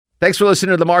Thanks for listening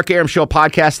to the Mark Arum Show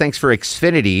podcast. Thanks for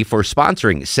Xfinity for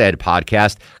sponsoring said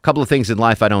podcast. A couple of things in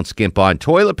life I don't skimp on.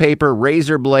 Toilet paper,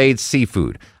 razor blades,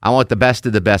 seafood. I want the best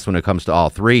of the best when it comes to all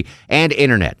three. And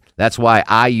internet. That's why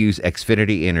I use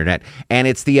Xfinity Internet. And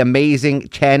it's the amazing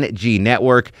 10G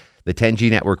network. The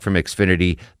 10G network from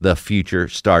Xfinity. The future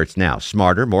starts now.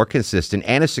 Smarter, more consistent,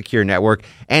 and a secure network.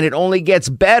 And it only gets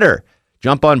better.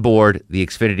 Jump on board the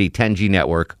Xfinity 10G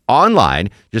network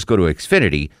online. Just go to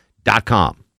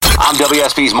Xfinity.com. I'm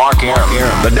WSB's Mark Arum.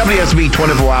 The WSB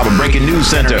 24-hour breaking news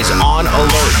center Is on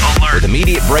alert. With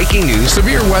immediate breaking news,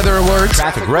 Severe weather alerts.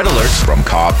 traffic red alerts, from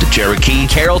Cobb to Cherokee.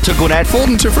 Carroll to Gwinnett,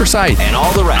 Fulton to Forsyth. and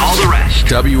all the rest.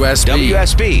 WSB.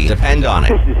 WSB. Depend on it.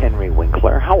 This is Henry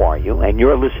Winkler. How are you? And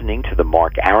you're listening to the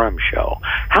Mark Arum Show.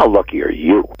 How lucky are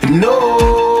you? No,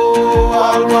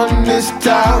 I want this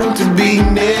town to be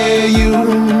near you.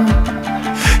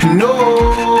 No,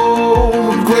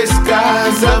 gray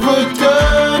skies ever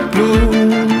turn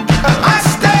blue. I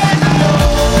stand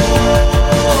alone.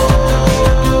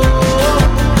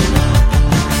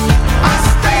 I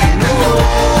stand alone.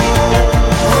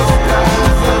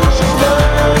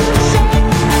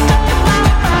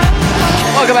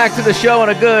 Welcome back to the show on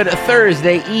a good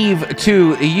Thursday Eve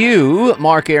to you.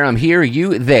 Mark Arum here,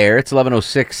 you there. It's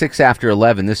 11:06, 6 after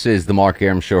 11. This is the Mark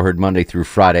Arum Show, heard Monday through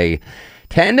Friday,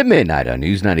 10 to midnight on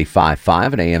News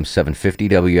 95.5 and AM 750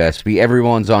 WSB.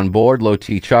 Everyone's on board. Low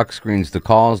T Chuck screens the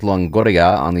calls.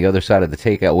 Longoria on the other side of the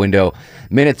takeout window.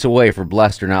 Minutes away for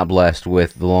Blessed or Not Blessed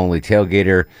with the Lonely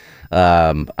Tailgater.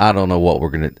 I don't know what we're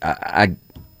going to...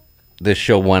 This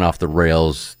show went off the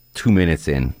rails 2 minutes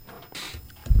in.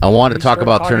 I want to talk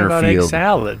about Turner Field. Egg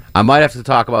salad. I might have to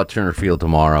talk about Turner Field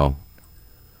tomorrow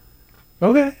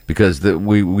Okay. because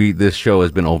this show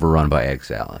has been overrun by egg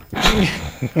salad.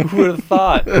 Who would have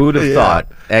thought? Who would have thought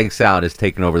egg salad has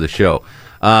taken over the show?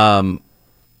 I'll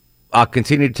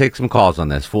continue to take some calls on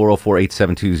this.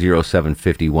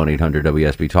 404-872-0750,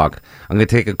 1-800-WSB-TALK. I'm going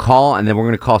to take a call, and then we're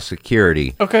going to call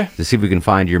security Okay. to see if we can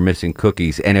find your missing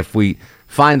cookies. And if we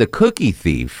find the cookie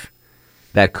thief,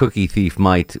 that cookie thief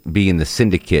might be in the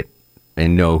syndicate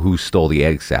and know who stole the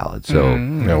egg salad. So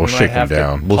We we'll shake might have them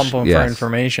down. to pump them yes. for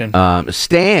information.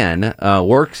 Stan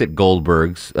works at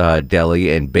Goldberg's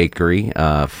Deli and Bakery,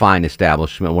 fine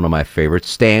establishment, one of my favorites.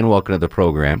 Stan, welcome to the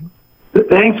program.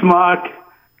 Thanks, Mark.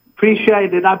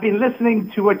 Appreciate it. I've been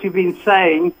listening to what you've been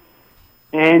saying,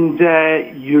 and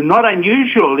you're not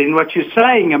unusual in what you're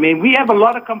saying. I mean, we have a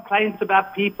lot of complaints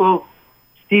about people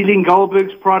stealing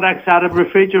Goldberg's products out of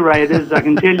refrigerators, I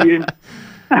can tell you.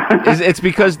 It's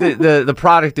because the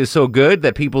product is so good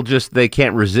that people they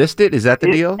can't resist it? Is that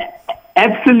the deal?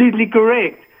 Absolutely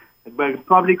correct. We've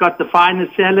probably got the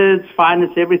finest sellers,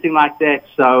 finest everything like that.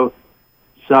 So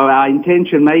our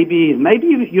intention, maybe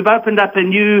you've opened up a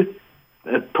new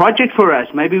project for us.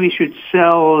 Maybe we should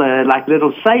sell like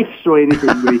little safes or anything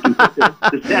where you can put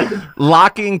the salad.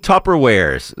 Locking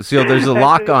Tupperwares. So there's a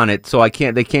lock on it, so they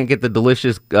can't get the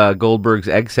delicious Goldberg's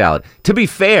egg salad. To be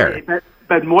fair.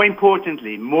 But more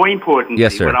importantly,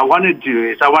 Yes, sir. what I want to do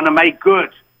is I want to make good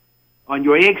on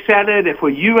your egg salad for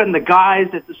you and the guys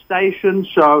at the station.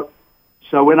 So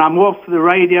when I'm off the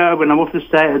radio, when I'm off the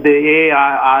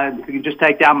air, you can just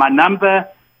take down my number.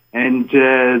 And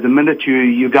the minute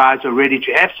you guys are ready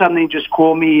to have something, just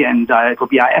call me, and it will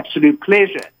be our absolute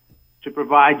pleasure to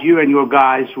provide you and your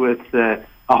guys with a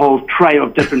whole tray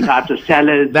of different types of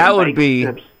salads. That and would baked be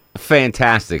chips.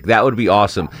 fantastic. That would be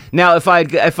awesome. Now, if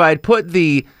I'd put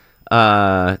the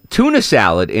tuna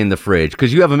salad in the fridge,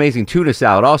 because you have amazing tuna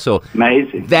salad also,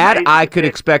 Amazing. that Amazing. I could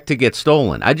expect to get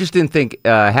stolen. I just didn't think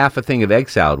half a thing of egg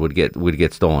salad would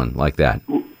get stolen like that.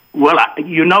 Well,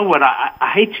 you know what?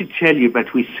 I hate to tell you,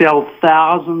 but we sell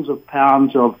thousands of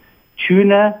pounds of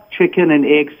tuna, chicken, and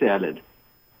egg salad.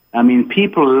 I mean,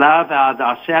 people love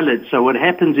our salads. So what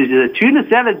happens is the tuna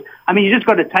salad, I mean, you just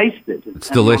got to taste it. It's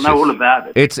delicious. You'll know all about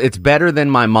it. It's better than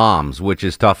my mom's, which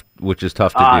is tough to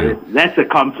do. That's a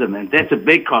compliment. That's a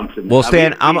big compliment. Well,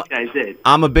 Stan, I really appreciate that.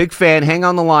 I'm a big fan. Hang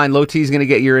on the line. Low T's going to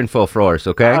get your info for us,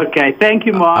 okay? Okay, thank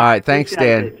you, Mark. All right, thanks,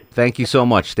 Appreciate Stan. it. Thank you so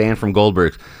much, Stan from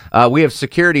Goldberg's. We have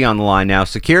security on the line now.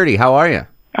 Security, how are you?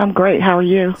 I'm great. How are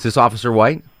you? Is this Officer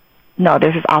White? No,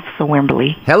 this is Officer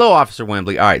Wembley. Hello, Officer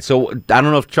Wembley. All right, so I don't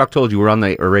know if Chuck told you we're on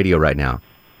the radio right now.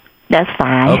 That's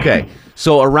fine. Okay,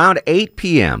 so around 8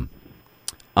 p.m.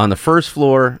 on the first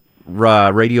floor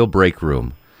radio break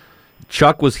room,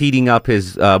 Chuck was heating up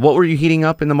his, what were you heating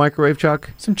up in the microwave,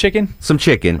 Chuck? Some chicken. Some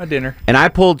chicken. My dinner. And I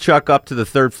pulled Chuck up to the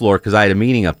third floor because I had a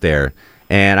meeting up there.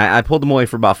 And I pulled him away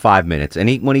for about 5 minutes.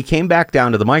 And when he came back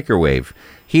down to the microwave,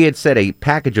 he had set a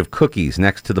package of cookies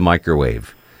next to the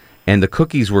microwave. And the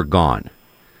cookies were gone.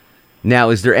 Now,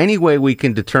 is there any way we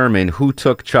can determine who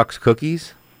took Chuck's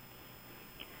cookies?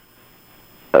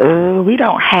 We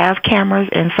don't have cameras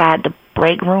inside the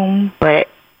break room, but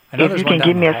I know if there's you one can down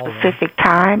give me the a hall, though. specific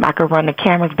time, I could run the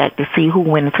cameras back to see who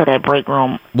went into that break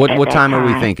room. What at that time are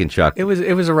we time. thinking, Chuck? It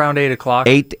was around 8 o'clock.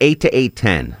 8 to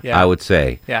 8:10, Yeah. I would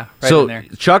say. Yeah, right so in there.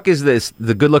 Chuck is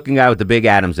the good-looking guy with the big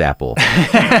Adam's apple.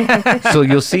 So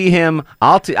you'll see him.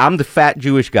 I'm the fat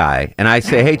Jewish guy, and I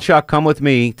say, "Hey, Chuck, come with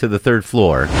me to the third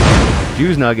floor."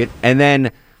 Jews nugget, and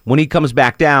then when he comes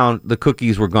back down, the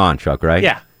cookies were gone. Chuck, right?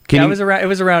 Yeah. Can It you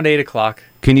was around 8 o'clock.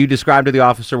 can you describe to the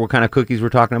officer what kind of cookies we're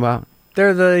talking about?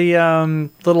 They're the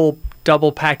little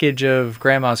double package of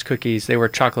Grandma's cookies. They were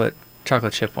chocolate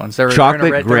chip ones. They're in a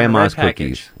Chocolate red Grandma's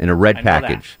package. cookies in a red I know that.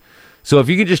 package. So if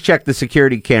you could just check the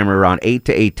security camera around 8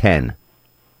 to 8:10.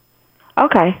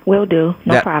 Okay, will do.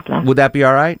 No That- problem. Would that be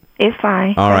all right? It's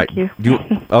fine. All right. Thank you.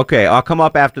 Okay, I'll come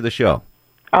up after the show.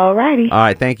 All righty. All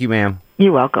right, thank you, ma'am.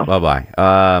 You're welcome. Bye-bye. All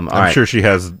I'm right. sure she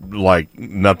has like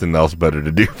nothing else better to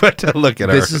do but to look at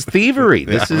her. This is thievery.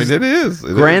 This is it is.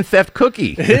 It Grand Theft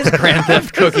Cookie. It is Grand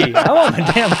Theft Cookie. I want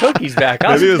my damn cookies back. I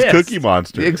It was is pissed. Cookie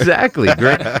Monster. Exactly.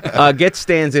 Get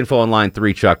Stan's info on line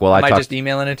 3, Chuck. While Am I I talk. just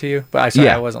emailing it to you? But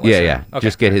I wasn't listening. Yeah. Okay.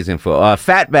 Just get his info.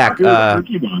 Fatback.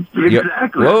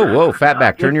 Whoa,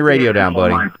 Fatback. Turn your radio down,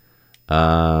 buddy.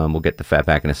 We'll get the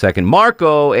Fatback in a second.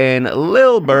 Marco in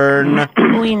Lilburn.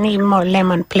 We need more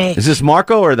lemon, please. Is this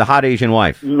Marco or the hot Asian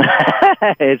wife?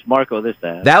 It's Marco this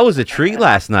time. That was a treat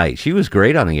last night. She was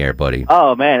great on the air, buddy.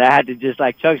 Oh, man, I had to just,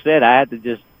 like Chuck said, I had to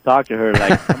just talk to her,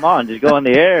 like, come on, just go on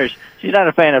the air. She's not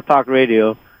a fan of talk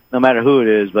radio, no matter who it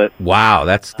is, but... Wow,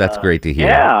 that's great to hear.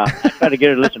 Yeah, I try to get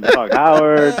her to listen to Talk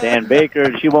Howard, Dan Baker,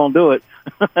 and she won't do it.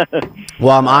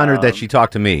 Well, I'm honored that she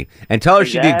talked to me. And tell her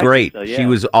she did Exactly, great. so, She yeah.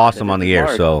 was awesome on the air,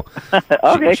 Mark. so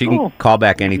Okay, she cool. can call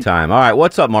back anytime. All right,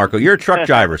 what's up, Marco? You're a truck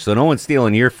driver, so no one's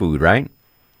stealing your food, right?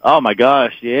 Oh, my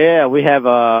gosh, yeah, we have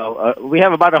about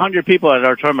 100 people at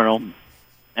our terminal,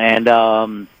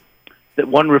 and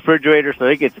one refrigerator, so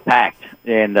it gets packed.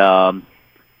 And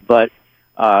but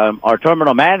our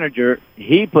terminal manager,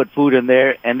 he put food in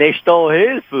there, and they stole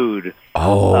his food.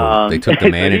 Oh, they took the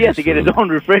so manager's he has to get his food. own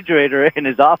refrigerator in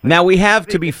his office. Now, we have,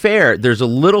 to be fair, there's a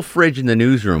little fridge in the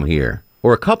newsroom here,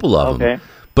 or a couple of them. Okay.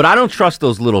 But I don't trust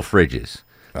those little fridges.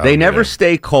 They never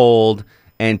stay cold,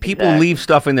 and people leave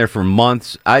stuff in there for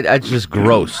months. It's just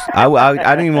gross. I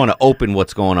don't even want to open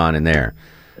what's going on in there.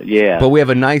 Yeah. But we have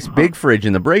a nice big fridge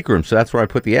in the break room, so that's where I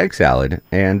put the egg salad,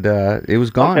 and it was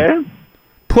gone. Okay.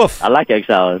 Poof. I like egg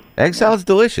salad. Egg salad's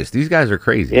delicious. These guys are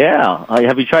crazy. Yeah.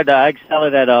 Have you tried the egg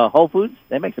salad at Whole Foods?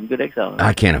 They make some good egg salad.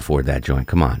 I can't afford that joint.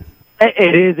 Come on.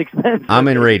 It is expensive. I'm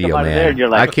in You radio, come out of man. there and you're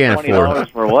like, I can't $20 afford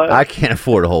for what? I can't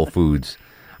afford Whole Foods.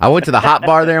 I went to the hot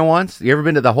bar there once. You ever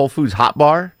been to the Whole Foods hot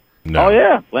bar? Oh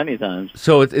yeah, plenty of times.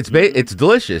 So it's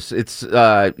delicious. It's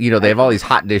they have all these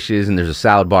hot dishes, and there's a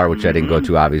salad bar which I didn't go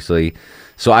to, obviously.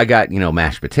 So I got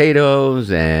mashed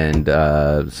potatoes and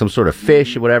some sort of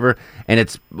fish or whatever, and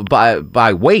it's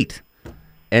by weight.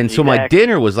 And so my Exactly.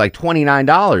 dinner was like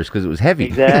 $29 because it was heavy.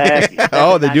 Exactly.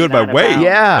 Oh, they do it by weight.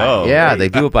 Yeah, Oh. yeah, they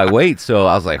do it by weight. So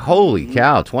I was like, holy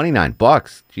cow, $29.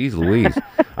 Jeez Louise.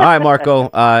 All right, Marco,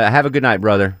 have a good night,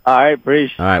 brother. All right,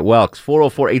 appreciate. All right, Welks,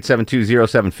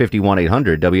 404-872-0750,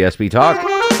 1-800-WSB Talk.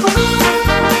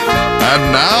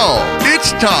 And now,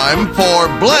 it's time for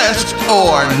Blessed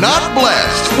or Not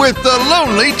Blessed with the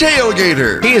Lonely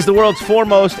Tailgater. He is the world's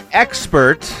foremost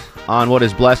expert on what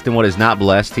is blessed and what is not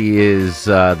blessed. He is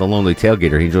the Lonely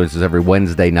Tailgater. He joins us every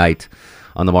Wednesday night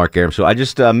on the Mark Aram Show. I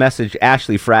just messaged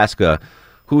Ashley Frasca,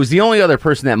 who was the only other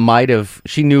person that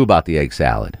she knew about the egg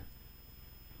salad.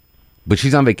 But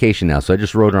she's on vacation now, so I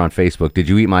just wrote her on Facebook, "Did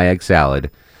you eat my egg salad?"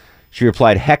 She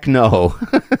replied, "Heck no."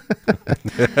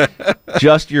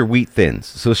 Just your wheat thins.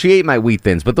 So she ate my wheat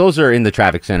thins, but those are in the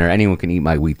traffic center. Anyone can eat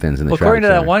my wheat thins in the Well, traffic according to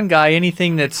center. that one guy,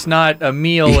 anything that's not a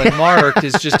meal and marked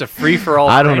is just a free-for-all.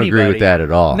 I for don't agree with anybody. that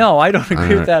at all. No, I don't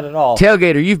agree with that at all.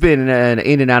 Tailgater, you've been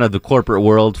in and out of the corporate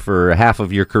world for half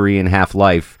of your career and half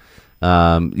life.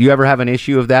 You ever have an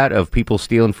issue of that, of people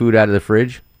stealing food out of the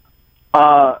fridge?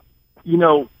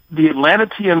 The Atlanta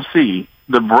TMC,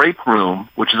 the break room,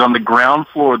 which is on the ground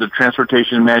floor of the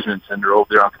Transportation Management Center over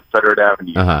there on Confederate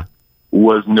Avenue,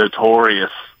 was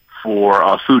notorious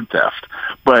for food theft.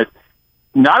 But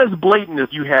not as blatant as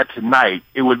you had tonight.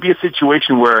 It would be a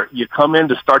situation where you come in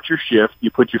to start your shift,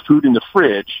 you put your food in the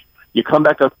fridge, you come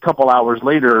back a couple hours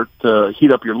later to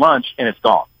heat up your lunch, and it's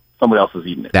gone. Somebody else is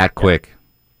eating it. That quick?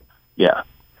 Yeah.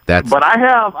 That's But I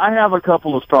have a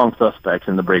couple of strong suspects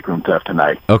in the break room theft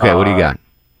tonight. Okay, what do you got?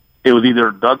 It was either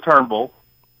Doug Turnbull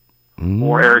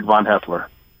or Eric Von Hessler.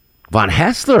 Von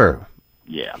Hessler?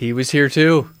 Yeah. He was here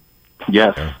too.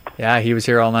 Yes. Yeah, he was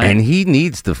here all night. And he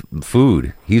needs the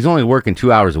food. He's only working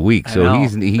 2 hours a week, so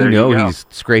he's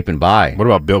scraping by. What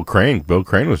about Bill Crane? Bill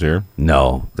Crane was here.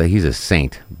 No, he's a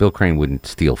saint. Bill Crane wouldn't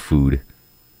steal food.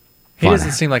 He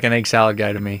doesn't seem like an egg salad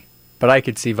guy to me, but I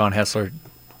could see Von Hessler.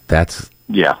 That's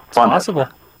it's possible.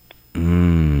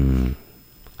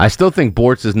 I still think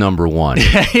Bortz is number one.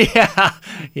 yeah,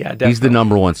 definitely. He's the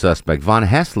number one suspect. Von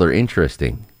Hessler,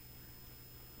 interesting.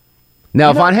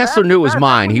 Now, if Von Hessler knew it was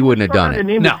mine, he wouldn't have done it. In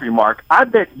the industry, Mark, I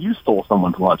bet you stole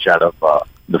someone's lunch out of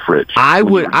the fridge.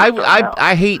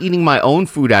 I hate eating my own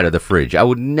food out of the fridge. I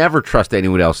would never trust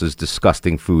anyone else's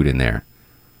disgusting food in there.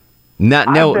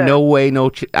 No way,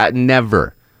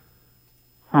 never.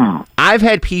 I've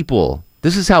had people.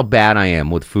 This is how bad I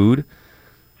am with food.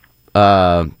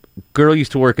 Girl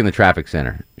used to work in the traffic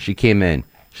center. She came in.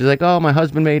 She's like, "Oh, my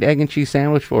husband made egg and cheese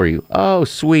sandwich for you." "Oh,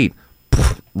 sweet."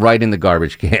 Right in the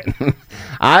garbage can.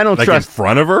 I don't trust. In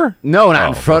front of her? No, not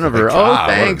in front of her. God,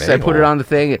 thanks. I put it on the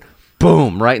thing.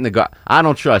 Boom, right in the I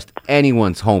don't trust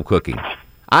anyone's home cooking.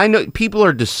 I know people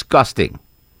are disgusting.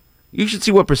 You should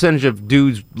see what percentage of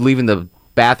dudes leaving the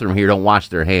bathroom here don't wash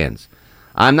their hands.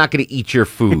 I'm not going to eat your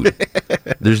food.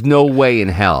 There's no way in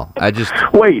hell.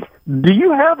 Wait, do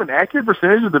you have an accurate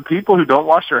percentage of the people who don't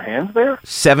wash their hands there?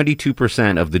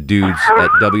 72% of the dudes at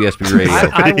WSB Radio.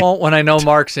 I won't when I know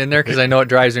Mark's in there because I know it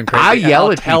drives him crazy. I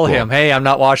yell at tell people. him, "Hey, I'm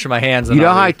not washing my hands." You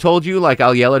know how I told you, like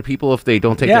I'll yell at people if they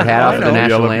don't take their hat off at the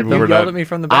national anthem. You yelled at me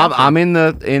from the bathroom.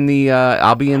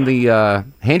 I'll be in the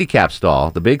handicap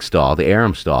stall, the big stall, the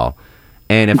Aram stall,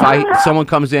 and if someone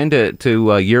comes in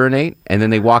to urinate and then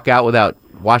they walk out without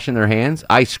washing their hands,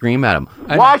 I scream at them,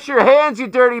 "Wash your hands, you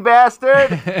dirty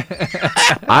bastard!"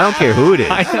 I don't care who it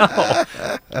is. I know.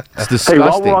 It's disgusting. Hey,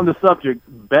 while we're on the subject,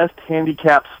 best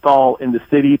handicap stall in the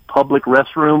city public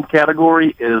restroom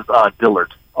category is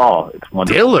Dillard's. Oh, it's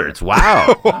wonderful. Dillard's,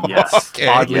 wow. Yes.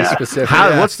 Oddly specific.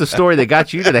 What's the story that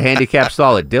got you to the handicap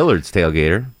stall at Dillard's,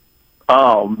 Tailgater?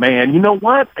 Oh, man. You know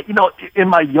what? In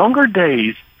my younger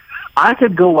days, I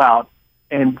could go out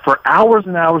and for hours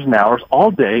and hours and hours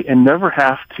all day and never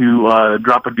have to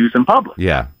drop a deuce in public.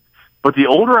 Yeah. But the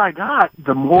older I got,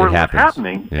 the more it was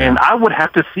happening, and I would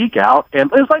have to seek out.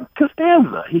 And it was like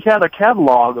Costanza; he had a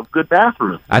catalog of good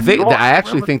bathrooms. I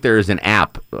actually think there is an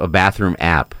app, a bathroom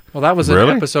app. Well, that was an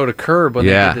episode of Curb when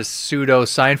they did this pseudo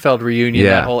Seinfeld reunion.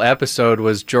 Yeah. That whole episode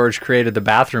was George created the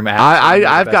bathroom app.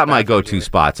 I've got my go-to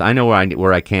spots. I know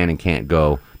where I can and can't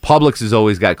go. Publix has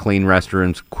always got clean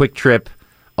restrooms. Quick Trip,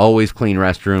 always clean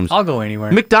restrooms. I'll go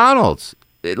anywhere. McDonald's.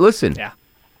 Listen. Yeah.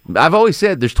 I've always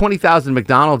said there's 20,000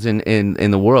 McDonald's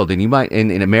in the world, and you might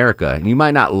in America, and you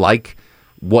might not like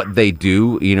what they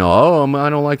do. I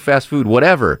don't like fast food,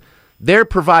 whatever. They're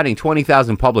providing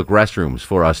 20,000 public restrooms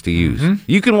for us to use. Mm-hmm.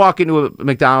 You can walk into a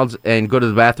McDonald's and go to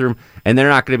the bathroom, and they're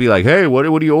not going to be like, "Hey, what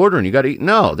are you ordering? You got to eat."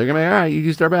 No, they're going to be, "All right, you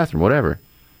used our bathroom, whatever."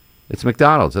 It's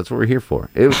McDonald's. That's what we're here for.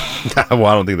 Well,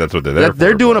 I don't think that's what they're there for.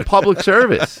 They're doing a public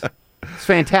service. It's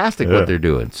fantastic what they're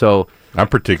doing. So I'm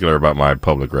particular about my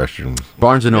public restrooms.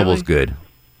 Barnes and Noble's good.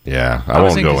 Yeah, I won't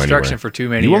was in go construction anywhere. for too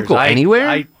many You years. won't go anywhere?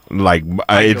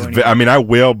 I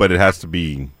will, but it has to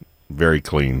be very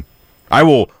clean. I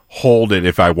will hold it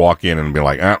if I walk in and be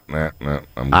like, I'll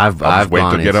just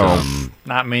wait to get home.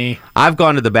 Not me. I've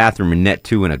gone to the bathroom in net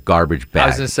 2 in a garbage bag. I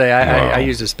was going to say, I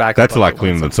use this back. That's a lot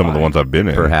cleaner than some of the ones I've been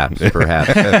in. Perhaps.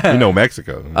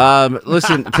 Mexico.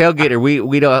 Listen, Tailgater,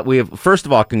 we have, first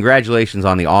of all, congratulations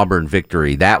on the Auburn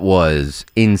victory. That was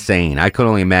insane. I could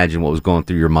only imagine what was going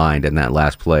through your mind in that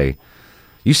last play.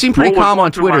 You seem pretty calm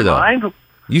on Twitter, though.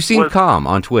 You seemed calm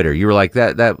on Twitter. You were like,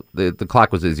 the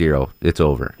clock was at 0. It's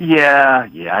over. Yeah,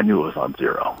 I knew it was on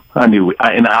 0.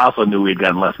 And I also knew we'd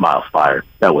gotten less miles fired.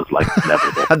 That was like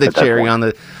inevitable. The cherry on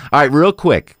the. All right, real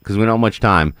quick, because we don't have much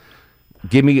time.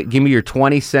 Give me your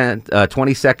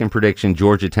 20-second prediction.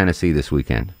 Georgia, Tennessee this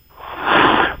weekend.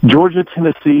 Georgia,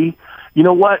 Tennessee. You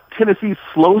know what? Tennessee's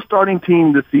slow starting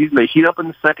team this season. They heat up in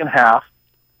the second half.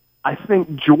 I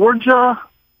think Georgia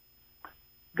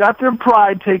got their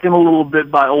pride taken a little bit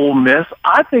by Ole Miss.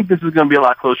 I think this is going to be a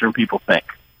lot closer than people think.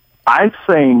 I'm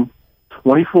saying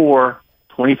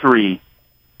 24-23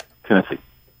 Tennessee.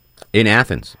 In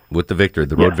Athens with the victory,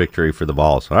 the road victory for the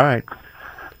Vols. All right.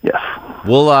 Yes.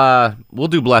 We'll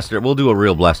do blessed. We'll do a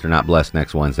real blessed or not blessed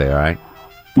next Wednesday. All right.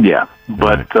 Yeah,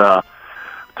 but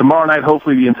tomorrow night,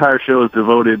 hopefully, the entire show is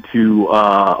devoted to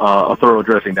a thorough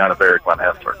dressing down of Eric Von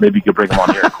Hessler. Maybe you could bring him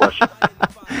on here and question.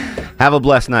 Have a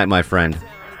blessed night, my friend.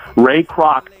 Ray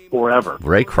Kroc forever.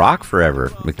 Ray Kroc forever.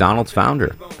 McDonald's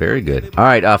founder. Very good. All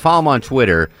right. Follow him on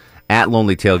Twitter at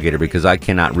Lonely Tailgater, because I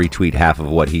cannot retweet half of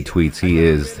what he tweets. He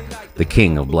is the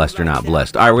king of blessed or not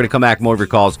blessed. All right, we're going to come back. More of your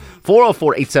calls.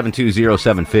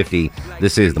 404-872-0750.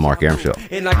 This is The Mark Arum Show.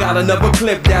 And I got another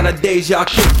clip down a Deja.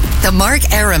 The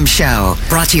Mark Arum Show,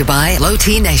 brought to you by Low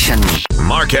T Nation.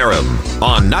 Mark Arum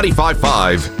on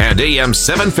 95.5 and AM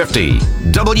 750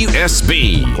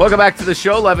 WSB. Welcome back to the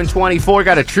show. 11:24.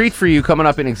 Got a treat for you coming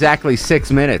up in exactly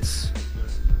 6 minutes.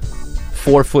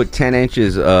 4 foot 10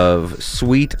 inches of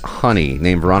sweet honey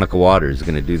named Veronica Waters is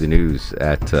going to do the news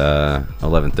at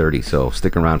 11:30. So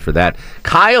stick around for that.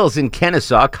 Kyle's in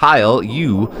Kennesaw. Kyle,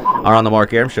 you are on the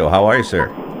Mark Arum Show. How are you, sir?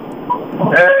 Hey,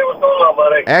 what's going on,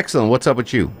 buddy? Excellent. What's up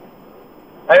with you?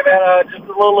 Hey, man, just a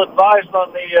little advice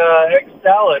on the egg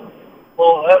salad, a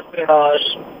little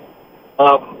espionage.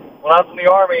 When I was in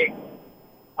the Army,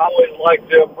 I always liked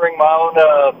to bring my own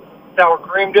sour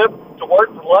cream dip to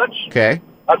work for lunch. Okay.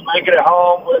 I'd make it at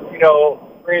home with,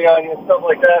 green onions and stuff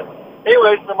like that.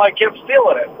 Anyways, somebody kept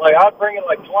stealing it. Like, I'd bring it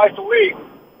like twice a week,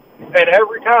 and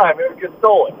every time it would get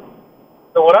stolen.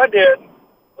 So what I did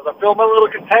was I filled my little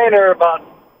container about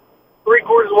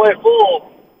 3/4 of the way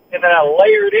full, and then I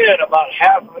layered in about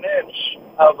 1/2 inch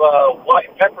of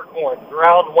white peppercorn,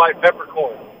 ground white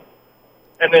peppercorn,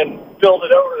 and then filled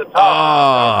it over the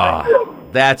top. Oh,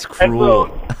 that's cruel.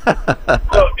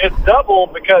 So it's double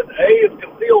because A, is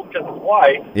concealed because it's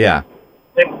white. Yeah.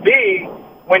 And B,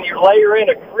 when you layer in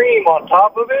a cream on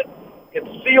top of it, it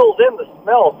seals in the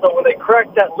smell. So when they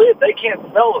crack that lid, they can't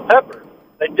smell the pepper.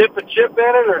 They dip a chip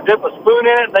in it or dip a spoon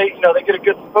in it. And they get a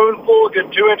good spoonful, a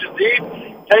good 2 inches deep.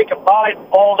 Take a bite.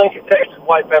 All they can taste is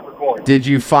white peppercorn. Did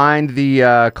you find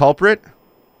the culprit?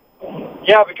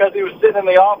 Yeah, because he was sitting in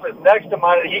the office next to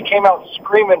mine, and he came out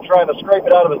screaming, trying to scrape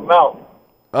it out of his mouth.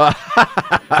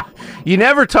 You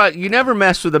never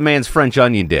mess with a man's French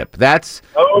onion dip. That's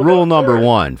rule number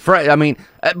one.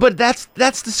 But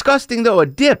that's disgusting though. A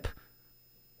dip.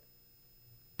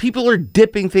 People are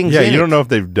dipping things in. Yeah, you don't know if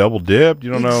they've double dipped.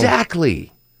 You don't know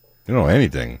exactly. You don't know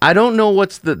anything. I don't know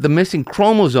what's the missing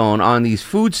chromosome on these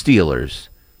food stealers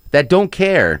that don't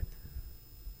care.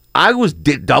 I was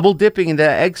double dipping into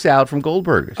egg salad from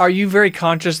Goldberger's. Are you very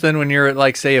conscious then when you're at,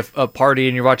 like, say, a party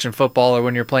and you're watching football, or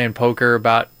when you're playing poker,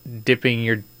 about dipping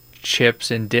your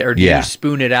chips or do you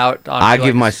spoon it out? I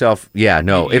give myself,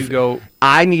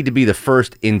 I need to be the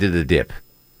first into the dip.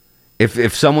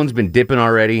 If someone's been dipping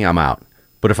already, I'm out.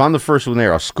 But if I'm the first one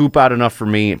there, I'll scoop out enough for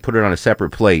me and put it on a separate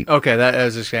plate. Okay, that I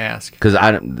was just gonna ask. Because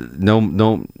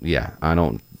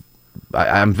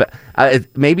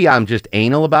maybe I'm just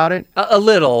anal about it. A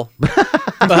little.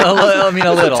 I mean,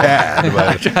 a little.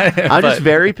 I'm just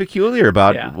very peculiar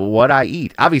about what I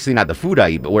eat. Obviously not the food I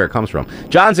eat, but where it comes from.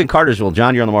 John's in Cartersville.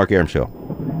 John, you're on the Mark Arum Show.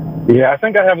 Yeah, I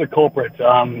think I have the culprit.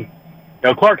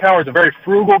 Clark Howard's a very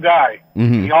frugal guy.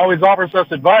 Mm-hmm. He always offers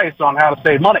us advice on how to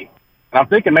save money. And I'm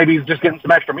thinking maybe he's just getting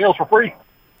some extra meals for free.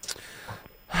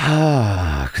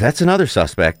 That's another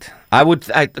suspect.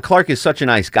 Clark is such a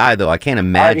nice guy, though. I can't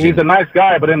imagine. He's a nice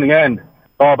guy, but in the end,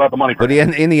 it's all about the money. But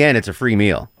in the end, it's a free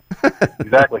meal.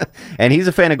 Exactly. And he's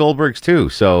a fan of Goldberg's, too.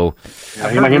 So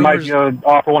he might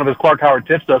offer one of his Clark Howard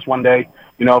tips to us one day.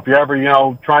 If you're ever,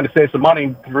 trying to save some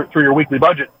money through your weekly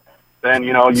budget, then,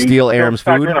 you steal Aram's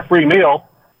food. In a free meal,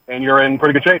 and you're in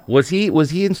pretty good shape. Was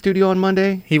he in studio on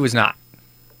Monday? He was not.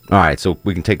 All right, so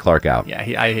we can take Clark out. Yeah,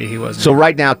 he wasn't. So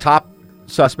right now, top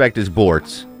suspect is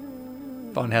Bortz.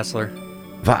 Von Hessler.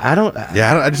 I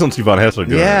just don't see Von Hessler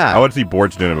doing it. I want to see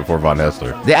Bortz doing it before Von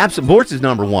Hessler. Bortz is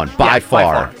number one by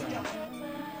far.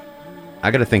 I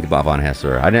got to think about Von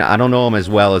Hessler. I don't know him as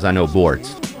well as I know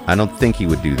Bortz. I don't think he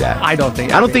would do that. I don't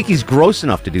think he's gross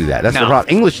enough to do that. That's the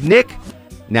problem. English Nick.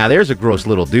 Now there's a gross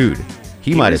little dude.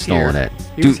 He might have stolen it.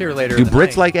 He was here later. Do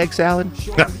Brits like egg salad?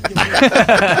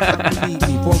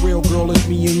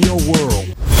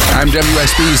 I'm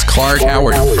WSB's Clark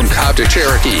Howard from Cobb to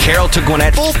Cherokee, Carroll to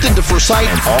Gwinnett, Fulton to Forsyth,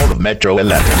 and all the Metro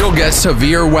 11. You'll get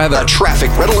severe weather, a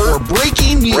traffic red alert, or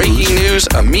breaking news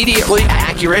immediately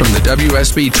accurate from the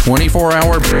WSB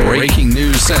 24-hour Breaking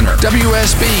News Center.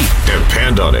 WSB.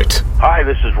 Depend on it. Hi,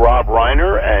 this is Rob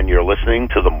Reiner, and you're listening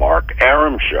to The Mark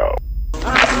Arum Show.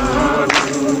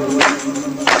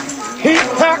 He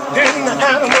packed in the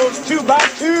animals 2 by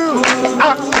 2,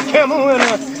 ox, a camel, and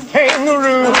a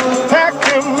kangaroo. Packed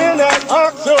him in that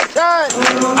ox so tight,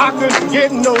 I couldn't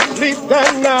get no sleep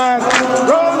that night.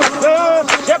 Roll the sun,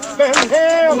 Shep and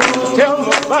Ham, tell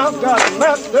them about that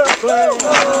master plan.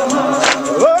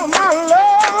 Oh, my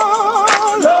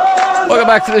Lord, Lord, Welcome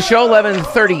back to the show,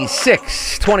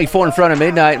 11:36, 24 in front of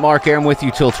midnight. Mark Arum with you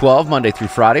till 12, Monday through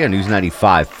Friday on News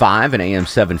 95.5 and AM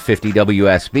 750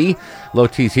 WSB. Low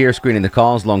T's here, screening the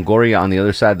calls. Longoria on the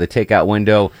other side of the takeout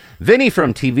window. Vinny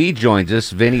from TV joins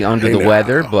us. Vinny under the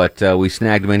weather, but we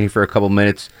snagged him in here for a couple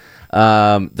minutes.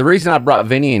 The reason I brought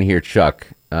Vinny in here, Chuck,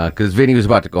 because Vinny was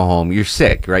about to go home. You're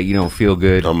sick, right? You don't feel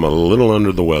good. I'm a little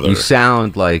under the weather. You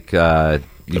sound like...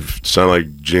 you sound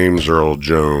like James Earl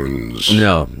Jones.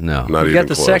 No. Not You even got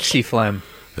the close. sexy phlegm.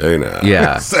 Hey, now.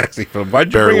 Yeah. Sexy phlegm.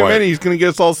 Why'd you bring him in? He's going to get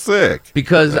us all sick.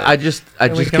 Because I just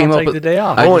came up with... the day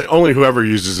off. Only whoever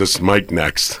uses this mic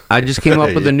next. I just came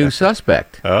up with a new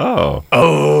suspect.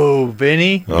 Oh,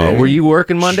 Vinny. Oh. Were you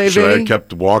working Monday, Should I Vinny? have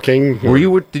kept walking?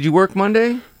 Did you work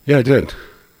Monday? Yeah, I did.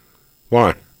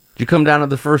 Why? Did you come down to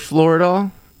the first floor at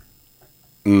all?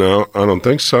 No, I don't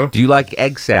think so. Do you like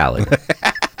egg salad?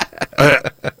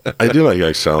 I do like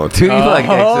egg salad. Do you like egg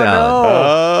salad?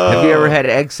 No. Have you ever had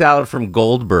egg salad from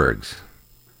Goldberg's?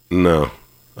 No,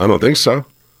 I don't think so.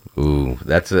 Ooh,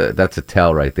 that's a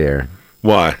tell right there.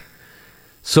 Why?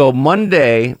 So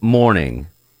Monday morning.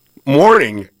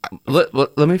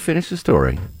 Let me finish the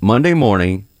story. Monday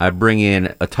morning, I bring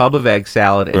in a tub of egg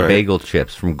salad and bagel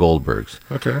chips from Goldberg's.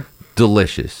 Okay.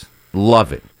 Delicious.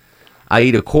 Love it. I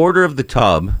eat a quarter of the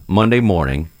tub Monday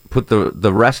morning, put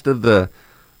the rest of the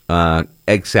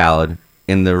egg salad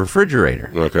in the refrigerator.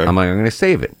 Okay. I'm going to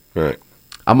save it. Right.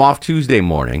 I'm off Tuesday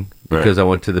morning because I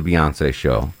went to the Beyonce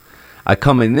show. I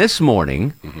come in this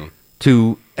morning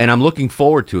and I'm looking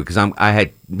forward to it because I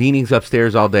had meetings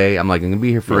upstairs all day. I'm like, I'm going to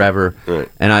be here forever. Right.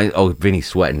 And Vinny's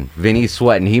sweating.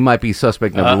 He might be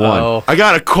suspect number one. I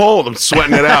got a cold. I'm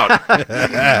sweating it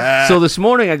out. So this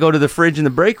morning I go to the fridge in the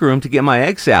break room to get my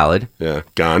egg salad. Yeah,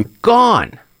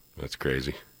 gone. That's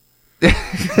crazy.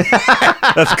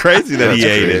 That's crazy that he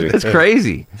ate it. That's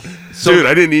crazy. So, dude,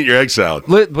 I didn't eat your egg salad.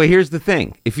 But here's the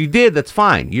thing. If you did, that's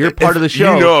fine. You're part of the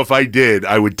show. You know, if I did,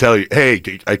 I would tell you,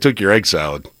 hey, I took your egg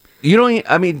salad. You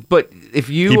don't, but if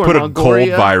you He or put a Longoria,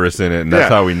 cold virus in it, and that's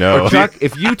how we know. Or Chuck,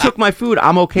 if you took my food,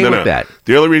 I'm okay with that.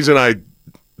 The only reason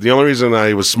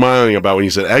I was smiling about when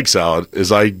you said egg salad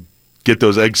is I get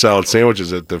those egg salad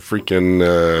sandwiches at the freaking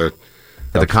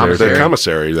the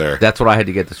commissary there. That's what I had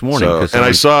to get this morning.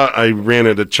 I ran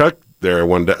into Chuck there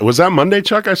one day. Was that Monday,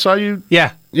 Chuck? I saw you.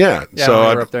 Yeah. Yeah. Yeah. So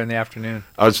we were up there in the afternoon.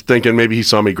 I was thinking maybe he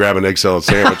saw me grab an egg salad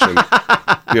sandwich and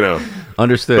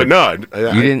Understood. But no, I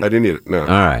didn't eat it. No. All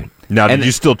right. Now, did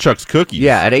you steal Chuck's cookies?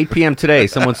 Yeah, at 8 p.m. today,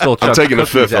 someone stole Chuck's I'm taking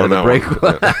cookies a fifth out on of the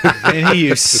that break. Vinny,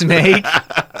 you snake.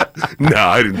 No,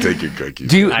 I didn't take your cookies.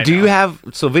 Do you have?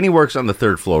 So Vinny works on the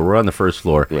third floor. We're on the first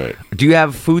floor. Right. Do you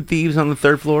have food thieves on the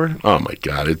third floor? Oh my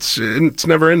God, it's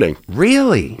never ending.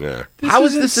 Really? Yeah. How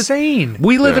is this insane?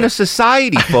 We live in a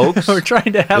society, folks. We're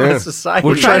trying to have a society.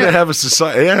 We're trying to have a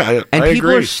society. Yeah, and I people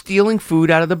agree. are stealing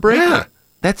food out of the break room. Yeah.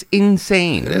 That's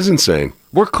insane. It is insane.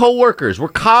 We're coworkers. We're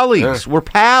colleagues. We're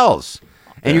pals.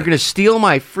 And you're going to steal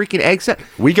my freaking egg salad?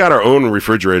 We got our own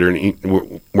refrigerator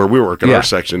where we work in our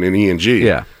section in E&G.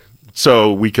 Yeah.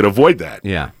 So we could avoid that.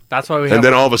 Yeah. That's why we have. And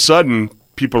then all of a sudden,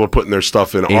 people are putting their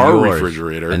stuff in our yours,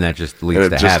 refrigerator. and that just leads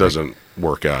and to it just havoc. doesn't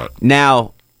work out.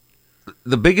 Now,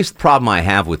 the biggest problem I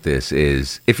have with this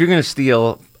is if you're going to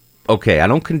steal, okay, I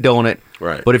don't condone it.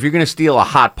 Right. But if you're going to steal a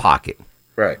Hot Pocket.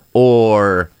 Right.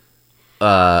 Or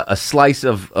a slice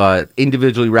of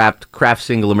individually wrapped Kraft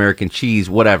single American cheese,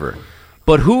 whatever.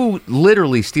 But who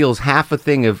literally steals half a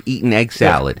thing of eaten egg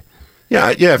salad?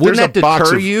 Yeah. If Wouldn't there's that a box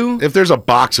deter of, you? If there's a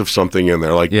box of something in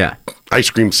there, like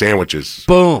ice cream sandwiches.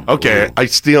 Boom. Okay, I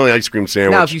steal an ice cream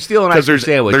sandwich. Now, if you steal an ice cream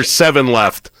sandwich, there's 7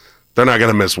 left. They're not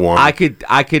going to miss one. I could.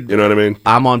 You know what I mean?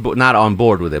 I'm not on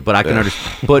board with it, but I can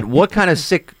understand. But what kind of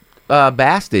sick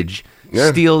bastard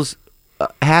steals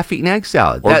half-eaten egg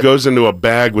salad? Or goes into a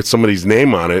bag with somebody's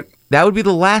name on it. That would be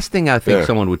the last thing I think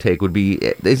someone would take. Would be,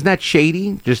 isn't that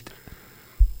shady?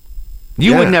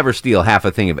 You would never steal half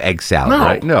a thing of egg salad,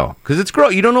 right? No, because it's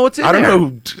gross. You don't know what's in there. I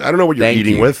don't know what you're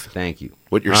eating with. Thank you.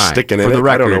 What you're All right. sticking For in the it.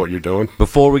 record, I don't know what you're doing.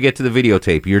 Before we get to the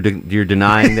videotape, you're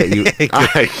denying that you.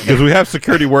 Because we have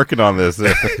security working on this. You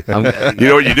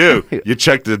know what you do? You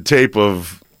check the tape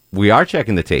of. We are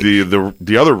checking the tape.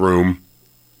 The other room.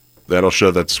 That'll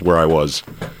show that's where I was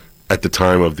at the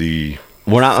time of the.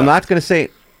 I'm not going to say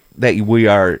that we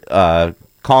are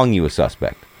calling you a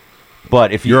suspect.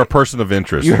 But if you're a person of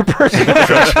interest, you're a person of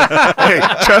interest.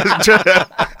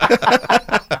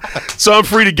 So I'm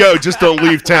free to go. Just don't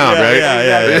leave town, right?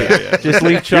 Yeah. Just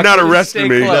leave. Chuck. You're not arresting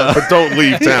me, but don't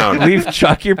leave town. Leave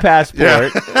Chuck your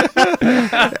passport.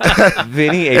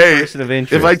 Vinny, a person of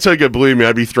interest. If I took it, believe me,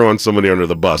 I'd be throwing somebody under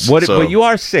the bus. But you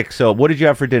are sick. So what did you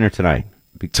have for dinner tonight?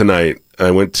 Tonight, I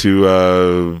went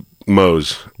to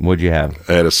Moe's. What'd you have?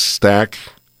 I had a stack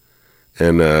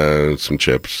and some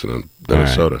chips and then a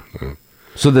soda. Yeah.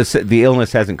 So the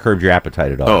illness hasn't curbed your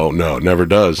appetite at all? Oh, no, it never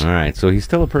does. All right, so he's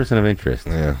still a person of interest.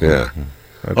 Yeah.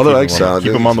 Although egg salad.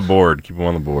 Keep him on the board. Keep him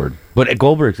on the board. But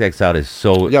Goldberg's egg salad is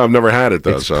so... Yeah, I've never had it,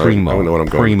 though, it's so primo, I don't know what I'm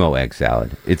going. Primo egg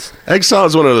salad. Egg salad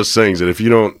is one of those things that if you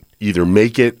don't either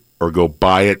make it or go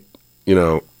buy it,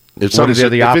 it's What are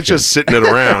the if options? it's just sitting it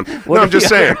around. What No, are I'm just the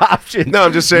saying. other options? No,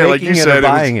 I'm just saying, like you Making it or said,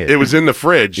 buying it was in the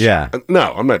fridge. Yeah.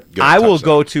 No, I'm not going I will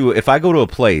go to... If I go to a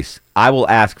place, I will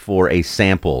ask for a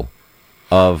sample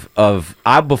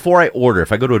before I order.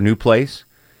 If I go to a new place,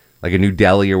 like a new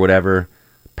deli or whatever,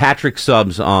 Patrick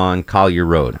Subs on Collier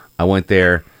Road. I went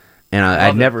there, and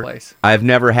I've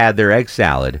never had their egg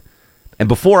salad. And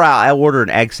before I order an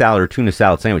egg salad or tuna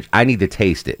salad sandwich, I need to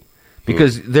taste it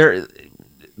because the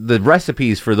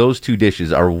recipes for those two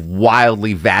dishes are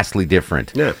wildly, vastly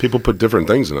different. Yeah, people put different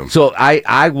things in them. So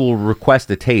I will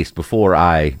request a taste before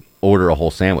I order a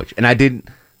whole sandwich, and I didn't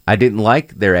like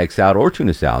their egg salad or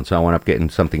tuna salad, so I wound up getting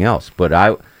something else.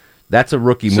 But that's a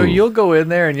rookie move. So you'll go in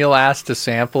there and you'll ask to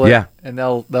sample it, Yeah. and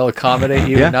they'll accommodate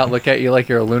you and not look at you like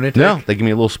you're a lunatic. No, they give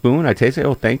me a little spoon. I taste it.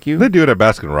 Oh, thank you. They do it at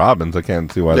Baskin Robbins. I can't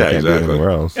see why they can't do it anywhere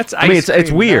else.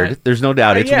 It's weird. There's no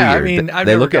doubt. It's yeah, I weird. mean, I've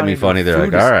they never look at gone me into funny. They're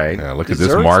like, food all right. Yeah, look at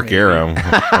this Mark Aram. All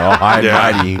high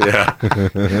and mighty.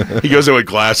 Yeah. He goes in with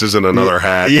glasses and another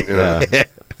hat. Yeah.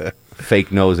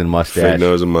 Fake nose and mustache. Fake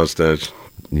nose and mustache.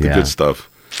 The Yeah. good stuff.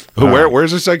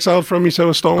 Where's this egg salad from? You said it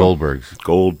was stolen?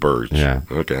 Goldberg's. Yeah.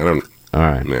 Okay, I don't... All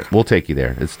right. Yeah. We'll take you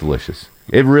there. It's delicious.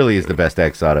 It really is the best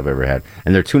egg salad I've ever had.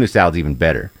 And their tuna salad's even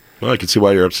better. Well, I can see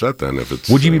why you're upset then. If it's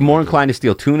Would you be more inclined to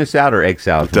steal tuna salad or egg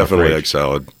salad? From the definitely fridge? egg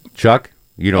salad. Chuck,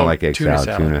 you don't like egg tuna salad.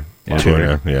 salad. Tuna. Yeah.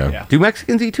 Tuna, yeah. Do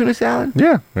Mexicans eat tuna salad?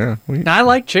 Yeah. I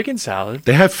like chicken salad.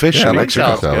 They have fish in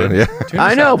Mexico.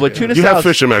 I know, but tuna You salad. have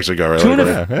fish in Mexico, right?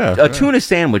 Tuna, a tuna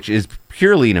sandwich is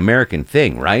purely an American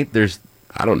thing, right?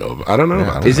 I don't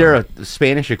know. Is there a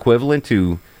Spanish equivalent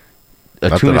to a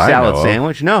Not tuna that I salad know of.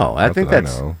 sandwich? No, I Not think that I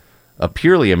that's know. a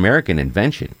purely American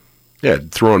invention. Yeah,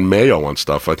 throwing mayo on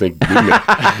stuff. I think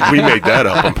we made that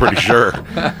up, I'm pretty sure.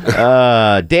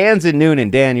 Dan's in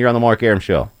Noonan. Dan, you're on the Mark Aram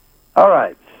Show. All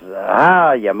right. How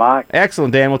are you, Mike?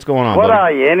 Excellent, Dan. What's going on, What buddy?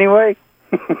 are you, anyway?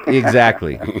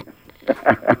 Exactly.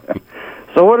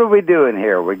 So what are we doing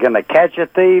here? We're going to catch a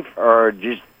thief or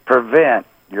just prevent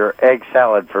your egg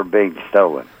salad from being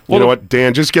stolen? You know what,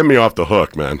 Dan? Just get me off the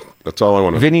hook, man. That's all I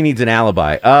want to. Vinny needs an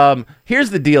alibi. Here's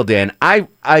the deal, Dan. I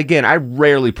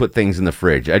rarely put things in the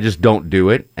fridge. I just don't do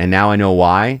it, and now I know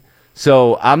why.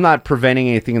 So I'm not preventing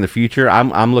anything in the future.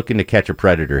 I'm looking to catch a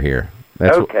predator here.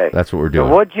 That's what we're doing.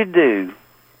 So what you do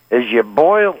is you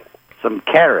boil some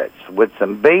carrots with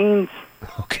some beans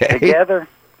together,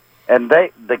 and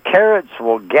the carrots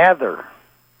will gather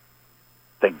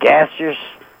the gaseous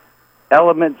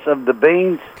elements of the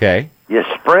beans. Okay. You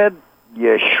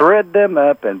shred them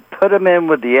up and put them in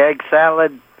with the egg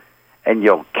salad, and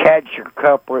you'll catch your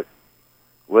culprit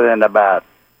within about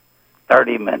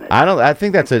 30 minutes. I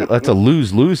think that's a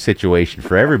lose-lose situation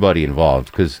for everybody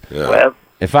involved because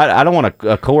if I don't want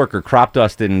a coworker crop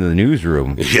dust in the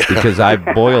newsroom because I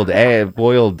boiled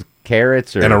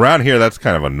carrots or And around here, that's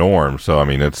kind of a norm. So I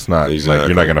mean, it's not like you're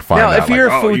not going to find now, out. if you're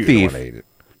like, a food you thief, ate it.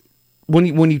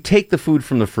 when you take the food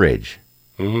from the fridge,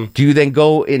 do you then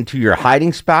go into your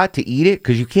hiding spot to eat it?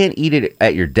 Because you can't eat it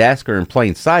at your desk or in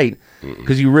plain sight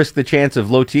because you risk the chance of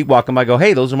Low T walking by, go,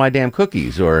 hey, those are my damn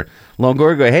cookies, or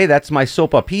Longoria go, hey, that's my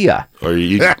sopapilla. Or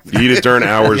you eat it during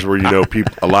hours where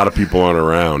a lot of people aren't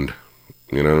around.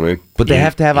 You know what I mean? But they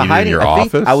have to have a hiding.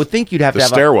 I would think you'd have the to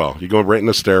have stairwell. You go right in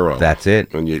the stairwell. That's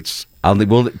it. And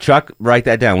Chuck, write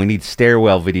that down. We need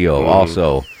stairwell video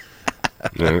also.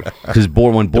 Because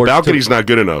when Bortz the balcony's not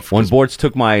good enough. When Bortz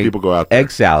took my people go out egg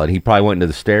salad, he probably went into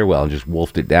the stairwell and just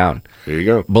wolfed it down. There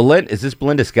you go. Is this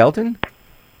Belinda Skelton?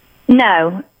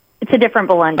 No, it's a different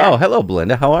Belinda. Oh, hello,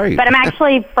 Belinda. How are you? But I'm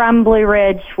actually from Blue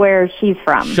Ridge, where she's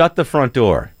from. Shut the front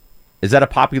door. Is that a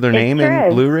popular name in true.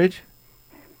 Blue Ridge?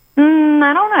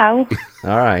 I don't know.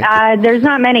 All right. There's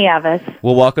not many of us.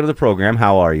 Well, welcome to the program.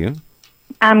 How are you?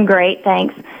 I'm great,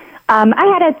 thanks. I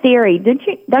had a theory. Don't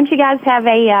you guys have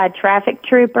a traffic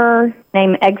trooper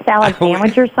named Egg Salad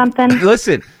Sandwich or something?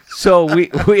 Listen, so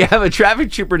we have a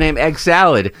traffic trooper named Egg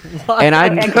Salad, and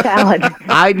Egg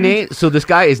Salad. So this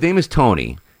guy, his name is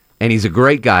Tony, and he's a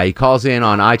great guy. He calls in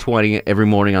on I-20 every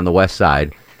morning on the west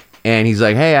side, and he's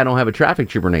like, hey, I don't have a traffic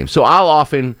trooper name. So I'll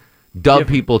often dub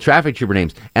people traffic trooper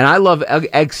names, and I love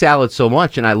Egg Salad so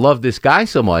much, and I love this guy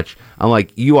so much, I'm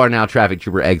like, you are now traffic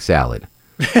trooper Egg Salad.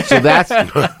 So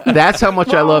that's how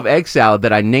much I love egg salad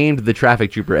that I named the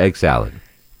traffic trooper Egg Salad.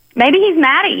 Maybe he's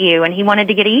mad at you and he wanted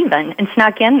to get even and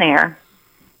snuck in there.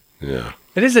 Yeah.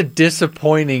 It is a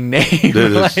disappointing name.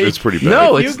 It's pretty bad.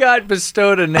 No, if you got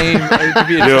bestowed a name to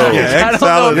be a egg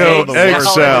salad. Egg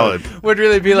salad would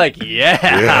really be like,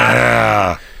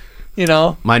 yeah. You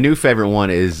know, my new favorite one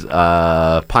is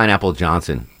Pineapple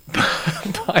Johnson.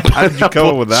 How did you come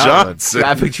up with that one?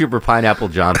 Traffic Trooper Pineapple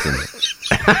Johnson.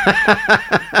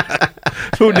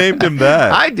 Who named him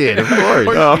that? I did, of course.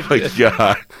 Oh my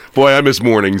God, boy, I miss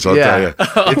mornings. I'll tell you.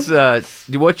 It's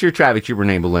what's your Traffic Trooper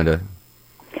name, Belinda?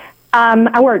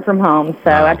 I work from home,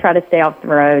 so I try to stay off the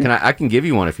road. I can give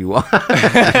you one if you want.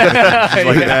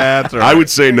 I would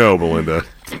say no, Belinda.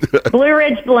 Blue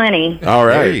Ridge Blenny. All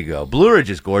right, there you go. Blue Ridge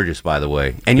is gorgeous, by the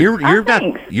way, and you're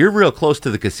real close to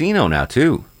the casino now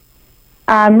too.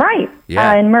 Right.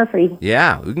 Yeah. In Murphy.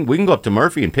 Yeah, we can go up to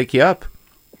Murphy and pick you up.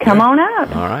 Come on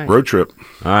up. All right. Road trip.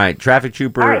 All right. Traffic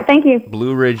Trooper. All right, thank you.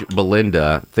 Blue Ridge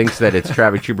Belinda thinks that it's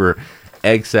Traffic Trooper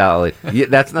Egg Salad. Yeah,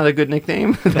 that's not a good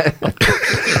nickname.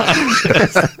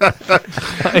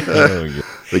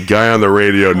 The guy on the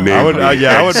radio named me I would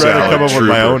rather come up Trooper. with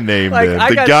my own name. Like, than I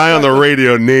The got guy on stuck the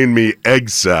radio named me Egg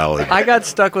Salad. I got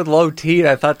stuck with low T.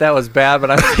 I thought that was bad,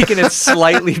 but I'm thinking it's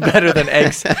slightly better than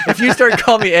eggs. If you start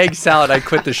calling me egg salad, I'd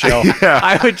quit the show.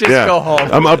 I would just go home.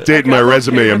 I'm updating my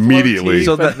resume immediately.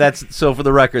 So that's so for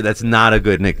the record, that's not a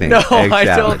good nickname. No, Egg I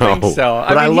salad. don't think so.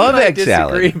 But I mean, love you might egg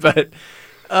disagree, salad. But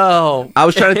I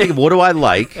was trying to think of what do I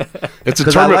like. It's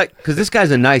a term because this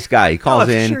guy's a nice guy. He calls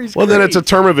in. Well, then it's a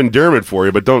term of endearment for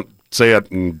you, but don't say it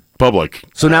in public.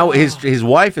 So now his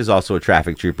wife is also a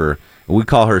traffic trooper, and we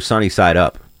call her Sunny Side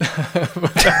Up.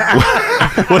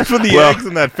 What's with the eggs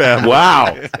in that family?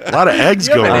 Wow, a lot of eggs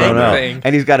going on. I don't know.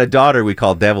 And he's got a daughter we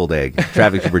call Deviled Egg,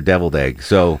 Traffic Trooper Deviled Egg.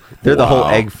 So they're the whole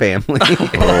egg family. Oh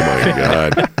my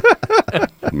God,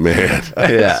 man.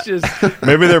 Yeah.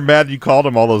 Maybe they're mad you called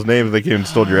them all those names. They came and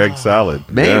stole your egg salad.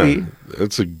 Maybe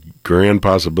that's a grand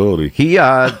possibility. He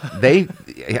I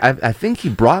think he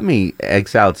brought me egg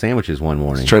salad sandwiches one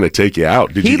morning. He's trying to take you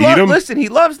out. Did you eat them? Listen, he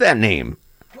loves that name.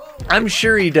 I'm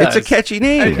sure he does. It's a catchy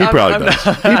name. He probably does.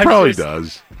 He probably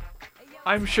does.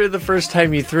 I'm sure the first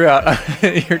time you threw out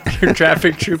your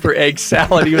traffic trooper egg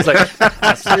salad, he was like,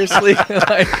 seriously?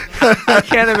 I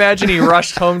can't imagine he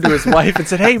rushed home to his wife and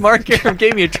said, hey, Mark Aram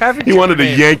gave me a traffic trooper He wanted to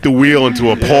name. yank the wheel into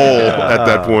a pole at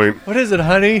that point. What is it,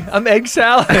 honey? I'm egg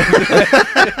salad.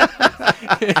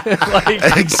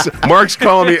 Mark's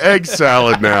calling me egg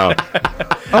salad now.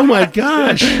 Oh my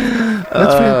gosh.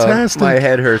 That's fantastic. My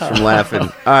head hurts from laughing. All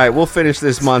right, we'll finish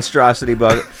this monstrosity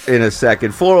bug in a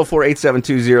second.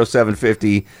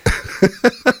 404-872-0750.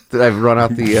 Did I run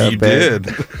out the You bed?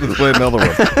 did. Let's play another one.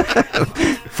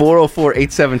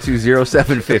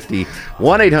 404-872-0750.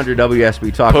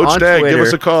 1-800-WSB Talk. Poached on egg, Twitter, give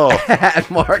us a call. At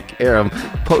Mark Aram.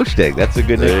 Poached egg, that's a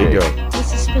good There name. you go.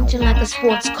 This is spinning like a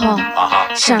sports car.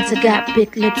 Shots got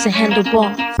big lips and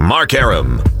handlebars. Mark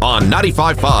Aram on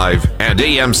 95.5 and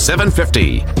AM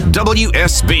 750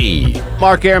 WSB.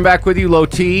 Mark Aram back with you. Low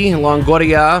T,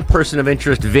 Longoria, person of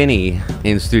interest, Vinny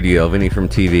in studio. Vinny from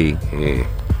TV.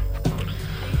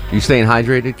 You staying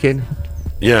hydrated, kid?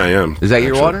 Yeah, I am. Is that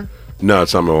your water? No,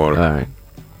 it's not my water. All right.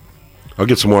 I'll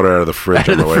get some water out of the fridge Out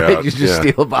of on the the way fridge, out. you just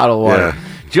steal a bottle of water.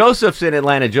 Yeah. Joseph's in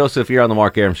Atlanta. Joseph, you're on the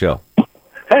Mark Aram Show.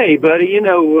 Hey, buddy, you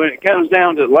know, when it comes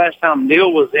down to the last time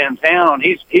Neil was in town,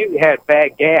 he had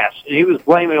bad gas, and he was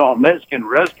blaming it on a Mexican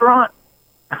restaurant.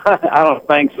 I don't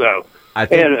think so. I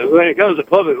think And when it comes to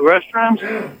public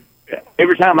restrooms,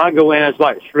 every time I go in, it's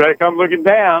like, Shrek, I'm looking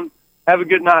down. Have a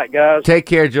good night, guys. Take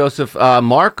care, Joseph.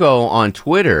 Marco on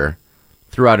Twitter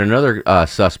threw out another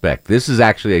suspect. This is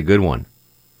actually a good one.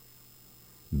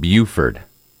 Buford.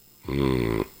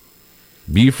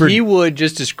 Buford. He would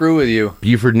just to screw with you.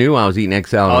 Buford knew I was eating egg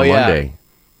salad on Monday.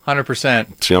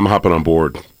 100%. See, I'm hopping on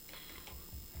board.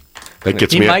 That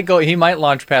gets He me. might go. He might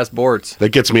launch past boards. That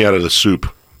gets me out of the soup.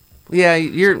 Yeah,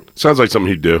 you're. Sounds like something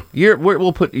he'd do.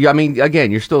 We'll put. I mean, again,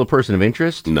 you're still a person of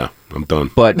interest. No, I'm done.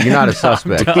 But you're not a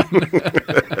suspect.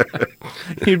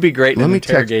 He'd be great in Let an me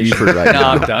text interrogation. Buford right no,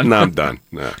 now. I'm done. No, I'm done.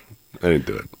 No, I didn't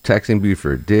do it. Texting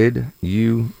Buford. Did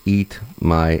you eat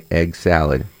my egg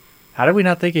salad? How did we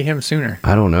not think of him sooner?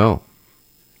 I don't know.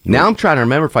 Now I'm trying to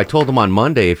remember if I told him on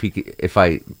Monday if I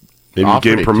Maybe you offered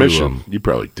gave it to permission. him. You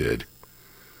probably did.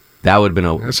 That would have been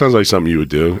a. That sounds like something you would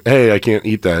do. Hey, I can't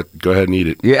eat that. Go ahead and eat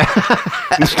it. Yeah.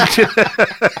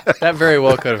 That very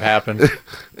well could have happened.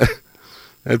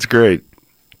 That's great.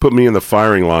 Put me in the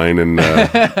firing line and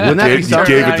Wouldn't that be you something?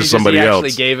 gave it to somebody he else.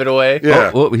 actually gave it away. Yeah.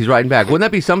 Oh, he's writing back. Wouldn't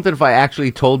that be something if I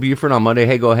actually told Buford on Monday,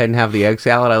 hey, go ahead and have the egg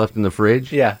salad I left in the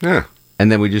fridge? Yeah. Yeah.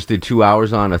 And then we just did 2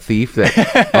 hours on a thief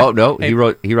that. Oh no,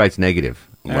 he writes negative.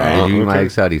 Wow, My okay.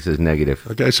 egg salad, he says negative.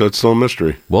 Okay, so it's still a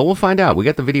mystery. Well, we'll find out. We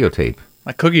got the videotape.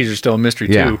 My cookies are still a mystery,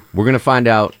 Yeah, too. we're going to find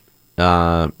out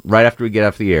right after we get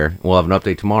off the air. We'll have an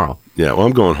update tomorrow. Yeah, well,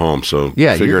 I'm going home, so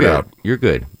Yeah, figure you're it good. out. You're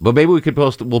good. But maybe we'll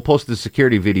post the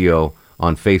security video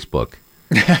on Facebook.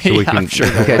 So we can I'm sure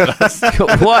they'll let us.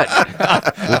 What?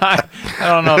 I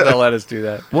don't know if they'll let us do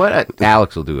that. What?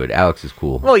 Alex will do it. Alex is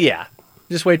cool. Well, yeah.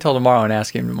 Just wait till tomorrow and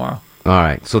ask him tomorrow. All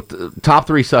right. So top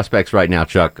 3 suspects right now,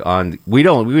 Chuck. We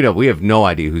have no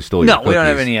idea who stole your No, cookies. we don't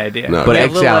have any idea. No. But But we have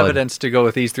egg little salad. evidence to go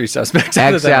with these 3 suspects. Egg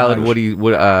other than salad.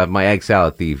 Elijah. My egg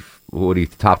salad thief. What do you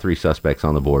top 3 suspects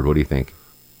on the board? What do you think?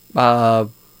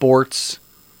 Bortz.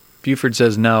 Buford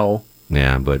says no.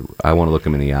 Yeah, but I want to look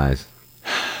him in the eyes.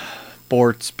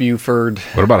 Bortz, Buford.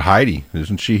 What about Heidi?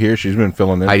 Isn't she here? She's been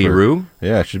filling in. Heidi Rue?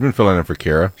 Yeah, she's been filling in for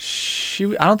Kara.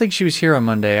 I don't think she was here on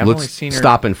Monday. I've only Let's seen her.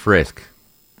 stop and frisk.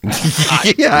 There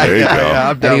you go.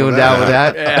 I'm down Anyone with down with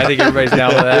that? Yeah, I think everybody's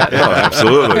down with that. Oh,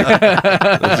 absolutely.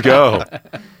 Let's go.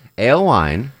 Ale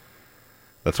wine.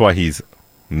 That's why he's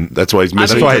missing That's why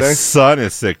today? his son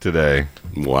is sick today.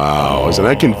 Wow, isn't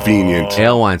that convenient?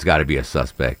 Ale wine's got to be a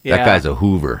suspect. Yeah. That guy's a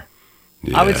Hoover.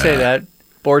 I would say that.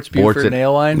 Bortz, Buford, and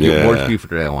Ale wine. Yeah. Bortz,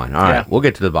 Buford, and Ale wine. All right, Yeah. we'll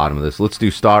get to the bottom of this. Let's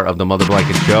do Star of the Mother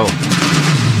Blanket Show.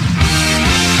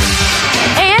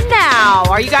 And now,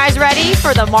 are you guys ready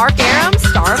for the Mark Aram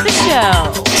Star of the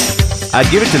Show? I'd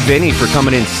give it to Vinny for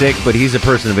coming in sick, but he's a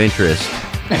person of interest.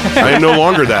 I am no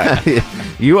longer that.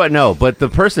 You no, but the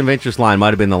person of interest line might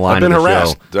have been the line I've been of the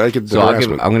harassed. show. I could- So I'm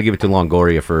harassment. going to give it to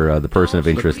Longoria for the person of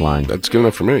interest line. That's good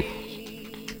enough for me.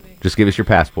 Just give us your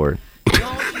passport.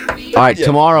 All right,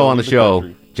 tomorrow on the show,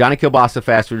 Johnny Kilbasa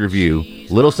Fast Food Review,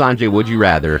 Little Sanjay Would You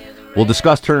Rather. We'll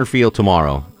discuss Turner Field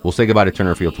tomorrow. We'll say goodbye to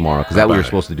Turner Field tomorrow because we were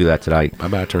supposed to do that tonight.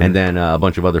 Bye-bye, Turner. And then a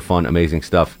bunch of other fun, amazing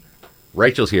stuff.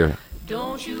 Rachel's here.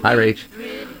 Hi, Rach.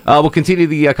 We'll continue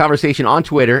the conversation on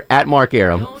Twitter at Mark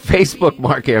Aram, Facebook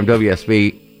Mark Aram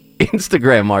WSB,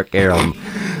 Instagram Mark Aram.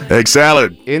 Egg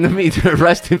salad. In the meantime,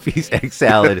 rest in peace, egg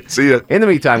salad. See ya. In the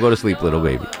meantime, go to sleep, little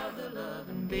baby.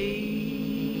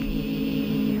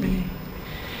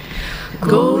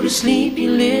 Go to sleep,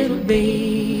 you little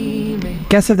baby.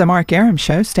 Guests of the Mark Aram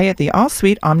Show stay at the All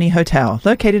Suite Omni Hotel,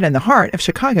 located in the heart of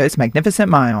Chicago's Magnificent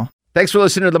Mile. Thanks for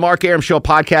listening to the Mark Aram Show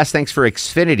podcast. Thanks for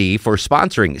Xfinity for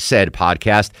sponsoring said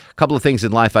podcast. A couple of things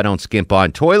in life I don't skimp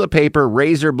on. Toilet paper,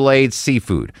 razor blades,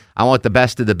 seafood. I want the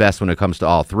best of the best when it comes to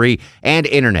all three. And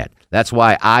internet. That's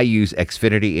why I use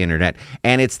Xfinity Internet.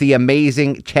 And it's the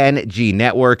amazing 10G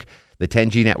network. The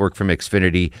 10G network from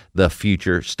Xfinity, the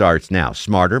future starts now.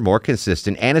 Smarter, more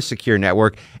consistent, and a secure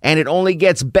network, and it only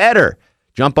gets better.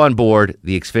 Jump on board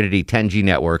the Xfinity 10G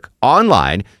network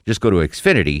online. Just go to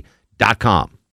Xfinity.com.